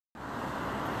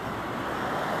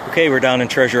Okay, we're down in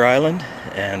Treasure Island,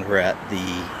 and we're at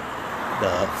the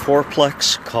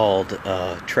fourplex called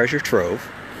Treasure Trove,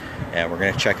 and we're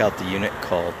going to check out the unit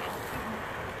called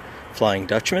Flying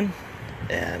Dutchman,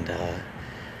 and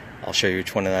I'll show you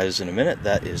which one that is in a minute.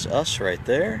 That is us right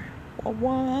there. Wah,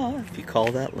 wah. If you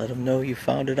call that, let them know you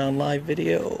found it on live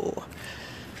video.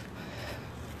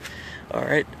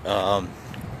 Alright,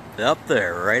 up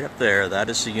there, right up there, that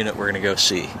is the unit we're going to go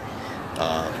see.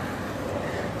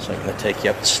 So I'm going to take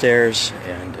you up the stairs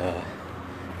and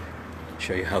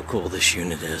show you how cool this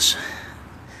unit is.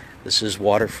 This is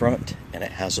Waterfront, and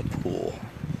it has a pool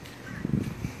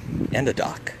and a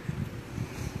dock.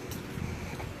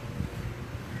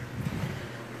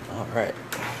 Alright.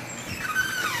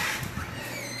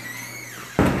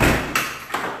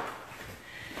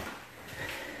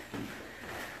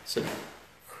 So,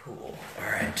 cool.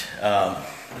 Alright.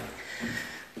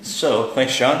 So,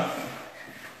 thanks, John.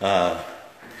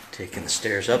 Taking the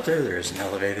stairs up there, there's an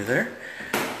elevator there.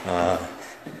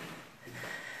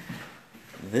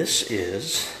 This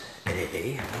is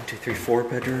a 1, 2, 3, 4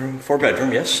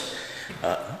 bedroom, yes.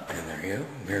 And there you go,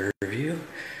 mirror view.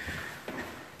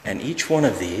 And each one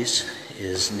of these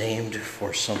is named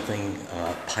for something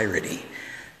piratey.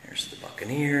 There's the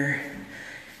Buccaneer,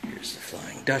 here's the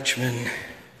Flying Dutchman.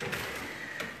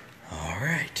 All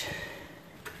right.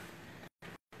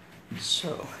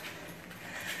 So,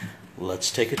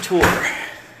 let's take a tour.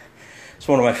 It's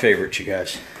one of my favorites, you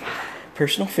guys.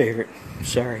 Personal favorite.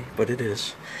 Sorry, but it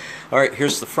is. Alright,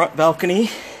 here's the front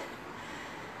balcony.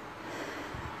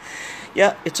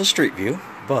 Yeah, it's a street view,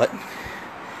 but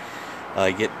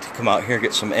I get to come out here,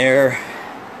 get some air.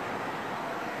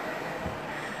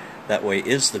 That way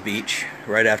is the beach.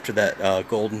 Right after that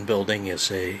golden building is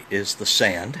the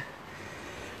sand.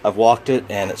 I've walked it,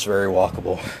 and it's very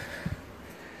walkable.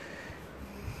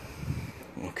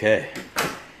 Okay,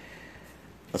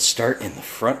 let's start in the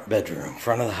front bedroom,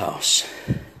 front of the house.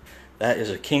 That is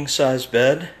a king-size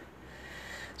bed.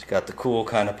 It's got the cool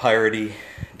kind of piratey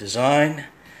design.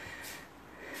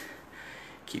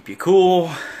 Keep you cool,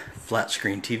 flat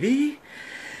screen TV,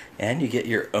 and you get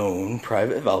your own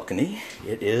private balcony.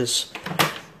 It is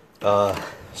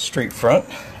street front,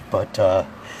 but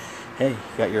hey, you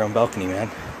got your own balcony,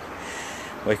 man.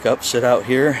 Wake up, sit out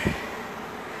here.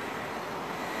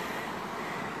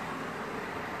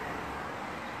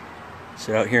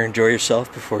 Sit out here, enjoy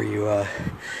yourself before you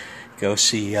go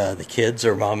see the kids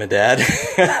or mom and dad.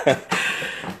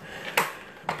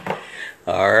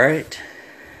 Alright.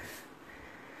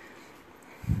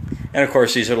 And of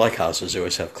course, these are like houses. They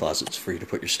always have closets for you to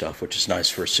put your stuff, which is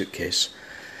nice for a suitcase.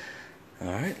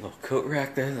 Alright, little coat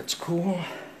rack there, that's cool.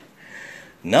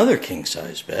 Another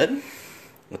king-size bed.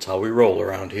 That's how we roll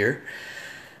around here.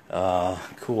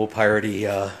 Cool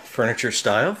piratey furniture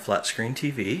style, flat screen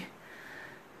TV.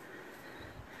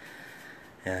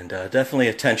 And definitely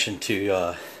attention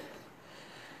to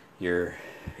your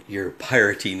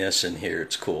piratiness in here.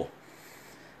 It's cool.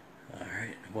 All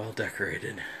right, well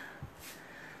decorated.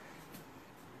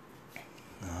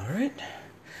 All right,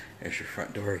 there's your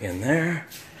front door again there.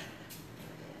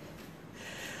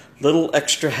 Little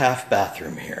extra half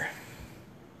bathroom here.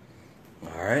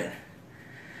 All right,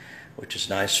 which is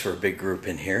nice for a big group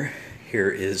in here. Here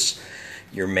is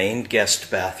your main guest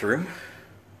bathroom.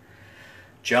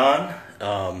 John,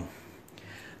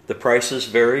 the prices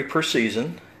vary per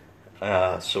season,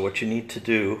 so what you need to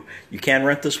do, you can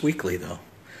rent this weekly though,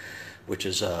 which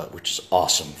is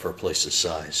awesome for a place this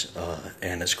size,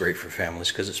 and it's great for families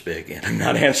because it's big. And I'm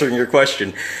not answering your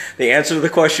question. The answer to the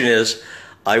question is,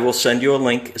 I will send you a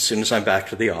link as soon as I'm back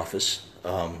to the office,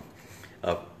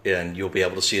 and you'll be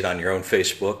able to see it on your own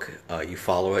Facebook. You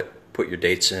follow it, put your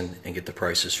dates in, and get the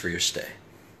prices for your stay.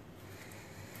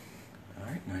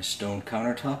 Alright, nice stone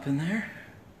countertop in there.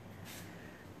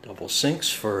 Double sinks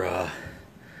for a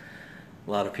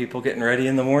lot of people getting ready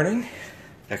in the morning.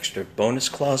 Extra bonus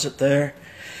closet there.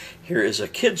 Here is a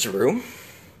kid's room.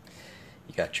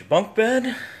 You got your bunk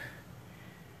bed.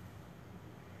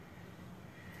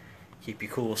 Keep you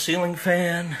cool ceiling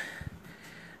fan.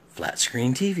 Flat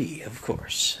screen TV, of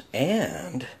course.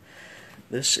 And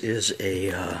this is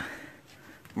a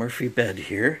Murphy bed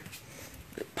here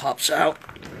that pops out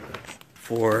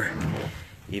for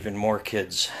even more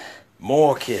kids.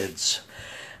 More kids.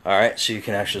 Alright, so you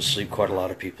can actually sleep quite a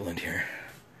lot of people in here.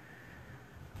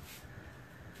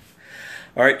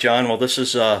 Alright, John, well this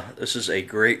is a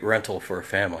great rental for a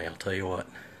family, I'll tell you what.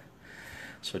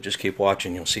 So just keep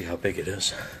watching, you'll see how big it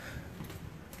is.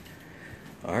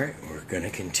 Alright, we're going to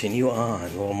continue on. A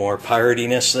little more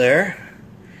piratiness there.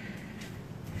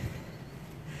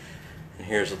 And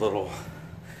here's a little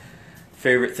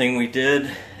favorite thing we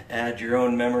did add your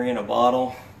own memory in a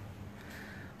bottle.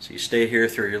 So you stay here,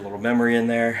 throw your little memory in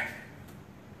there.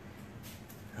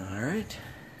 Alright.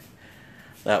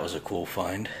 That was a cool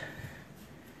find.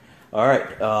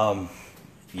 Alright,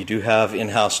 you do have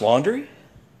in-house laundry.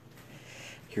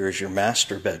 Here's your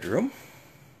master bedroom.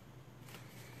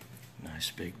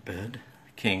 Nice big bed.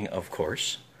 King, of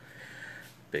course.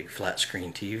 Big flat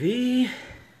screen TV.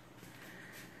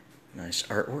 Nice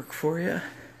artwork for you.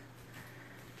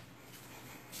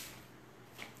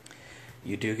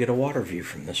 You do get a water view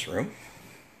from this room.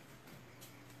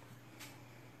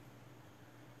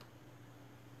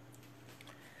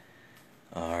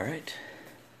 Alright.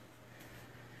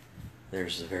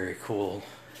 There's the very cool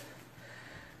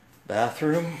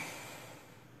bathroom.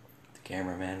 The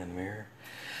cameraman in the mirror.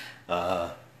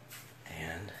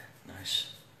 And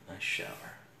nice shower.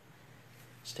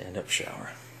 Stand-up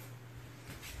shower.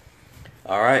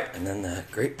 Alright, and then the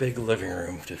great big living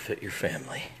room to fit your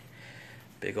family.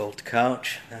 Big old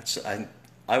couch.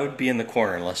 I would be in the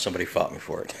corner unless somebody fought me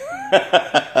for it.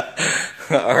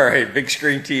 Alright, big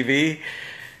screen TV.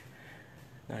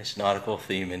 Nice nautical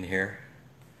theme in here.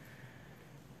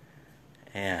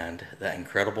 And that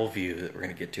incredible view that we're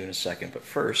going to get to in a second. But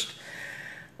first,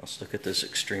 let's look at this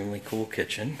extremely cool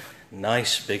kitchen.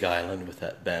 Nice big island with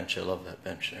that bench. I love that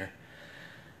bench there.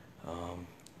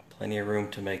 Plenty of room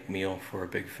to make meal for a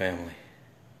big family.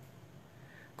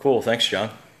 Cool, thanks John.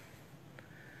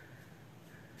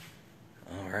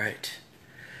 Alright.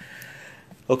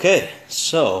 Okay,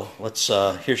 so let's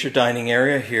here's your dining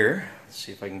area here. Let's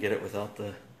see if I can get it without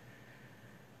the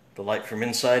light from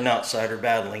inside and outside are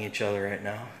battling each other right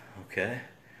now. Okay.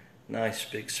 Nice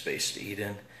big space to eat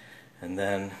in. And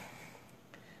then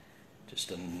just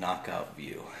a knockout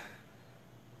view.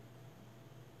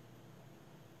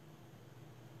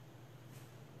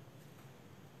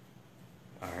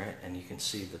 Alright, and you can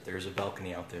see that there's a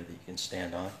balcony out there that you can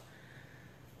stand on.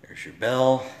 There's your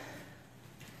bell.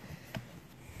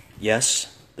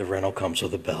 Yes, the rental comes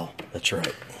with a bell. That's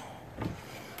right.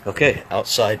 Okay,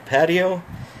 outside patio.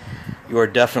 You are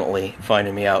definitely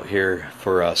finding me out here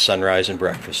for sunrise and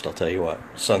breakfast, I'll tell you what.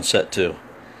 Sunset too.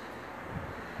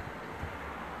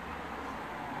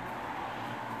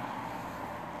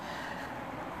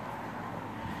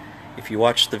 If you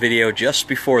watched the video just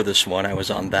before this one, I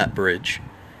was on that bridge.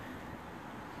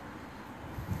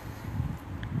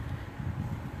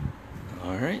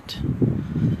 Alright.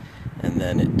 And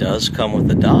then it does come with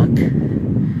a dock.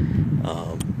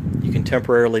 You can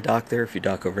temporarily dock there if you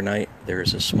dock overnight. There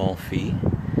is a small fee.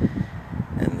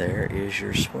 And there is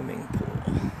your swimming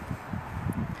pool.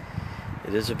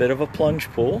 It is a bit of a plunge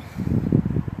pool.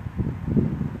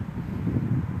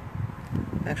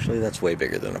 Actually, that's way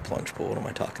bigger than a plunge pool. What am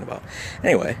I talking about?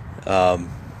 Anyway,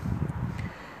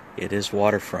 it is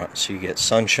waterfront, so you get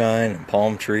sunshine and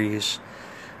palm trees,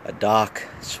 a dock,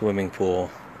 swimming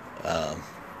pool.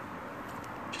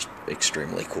 Just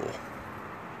extremely cool.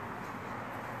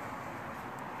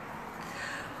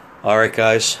 Alright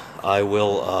guys, I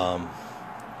will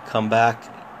come back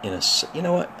in a... You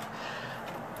know what?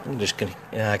 I'm just gonna...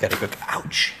 I gotta go...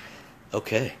 Ouch!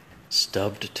 Okay,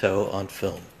 stubbed toe on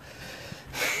film.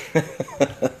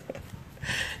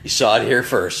 You saw it here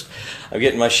first. I'm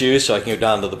getting my shoes so I can go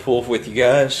down to the pool with you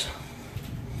guys.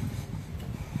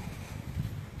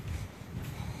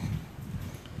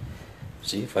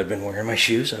 See, if I'd been wearing my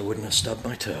shoes, I wouldn't have stubbed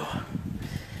my toe.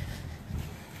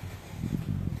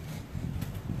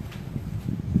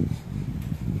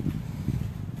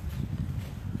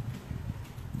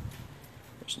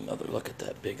 There's another look at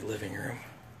that big living room.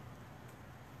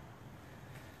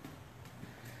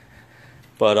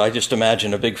 But I just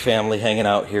imagine a big family hanging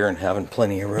out here and having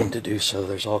plenty of room to do so.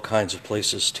 There's all kinds of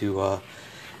places to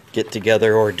get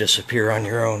together or disappear on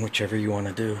your own, whichever you want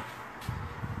to do.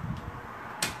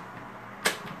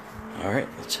 Alright,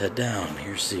 let's head down.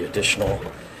 Here's the additional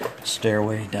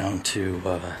stairway down to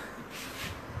the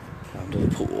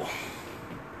pool.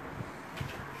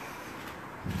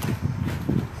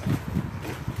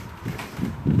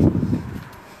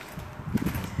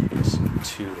 There's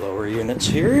 2 lower units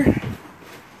here.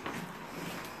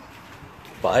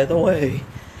 By the way,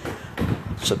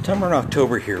 September and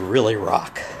October here really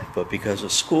rock, but because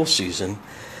of school season,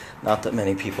 not that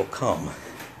many people come,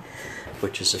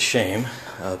 which is a shame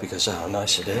because of how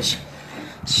nice it is.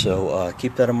 So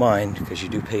keep that in mind because you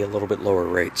do pay a little bit lower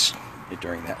rates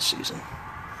during that season.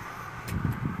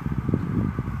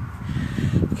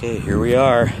 Okay, here we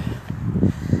are.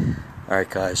 Alright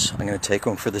guys, I'm going to take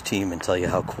one for the team and tell you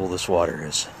how cool this water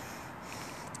is.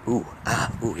 Ooh,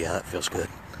 yeah, that feels good.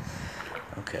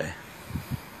 Okay.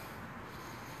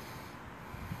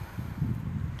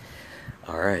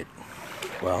 Alright.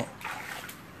 Well,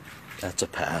 that's a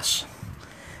pass.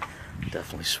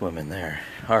 Definitely swim in there.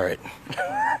 Alright.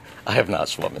 I have not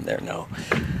swum in there, no.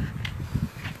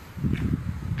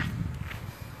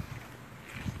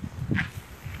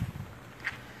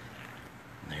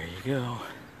 There you go.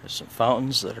 There's some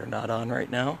fountains that are not on right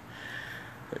now.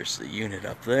 There's the unit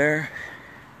up there.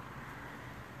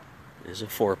 It is a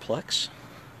fourplex.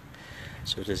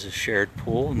 So it is a shared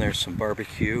pool, and there's some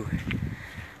barbecue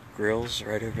grills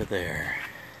right over there.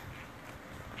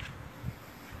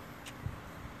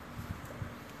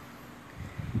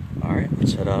 Alright,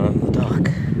 let's head out on the dock.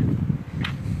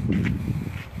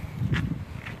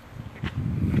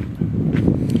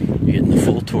 You're getting the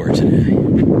full tour today.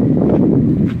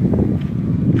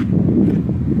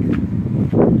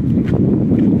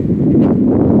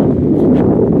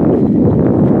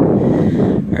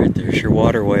 Alright, there's your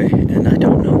waterway, and I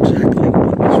don't know exactly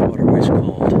what this waterway is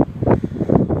called.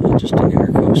 Just an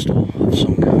intercoastal of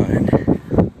some kind.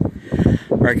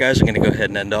 Alright guys, I'm going to go ahead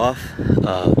and end off.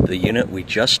 The unit we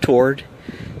just toured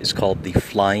is called the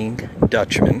Flying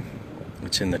Dutchman.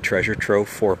 It's in the Treasure Trove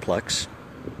fourplex.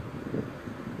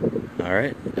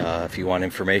 Alright, if you want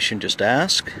information, just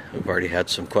ask. We've already had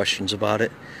some questions about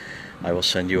it. I will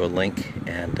send you a link,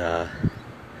 and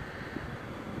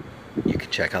you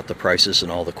can check out the prices and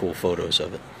all the cool photos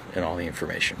of it and all the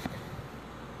information.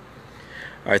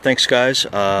 Alright, thanks guys.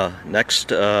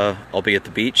 Next, I'll be at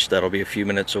the beach. That'll be a few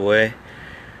minutes away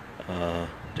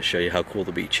to show you how cool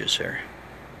the beach is here.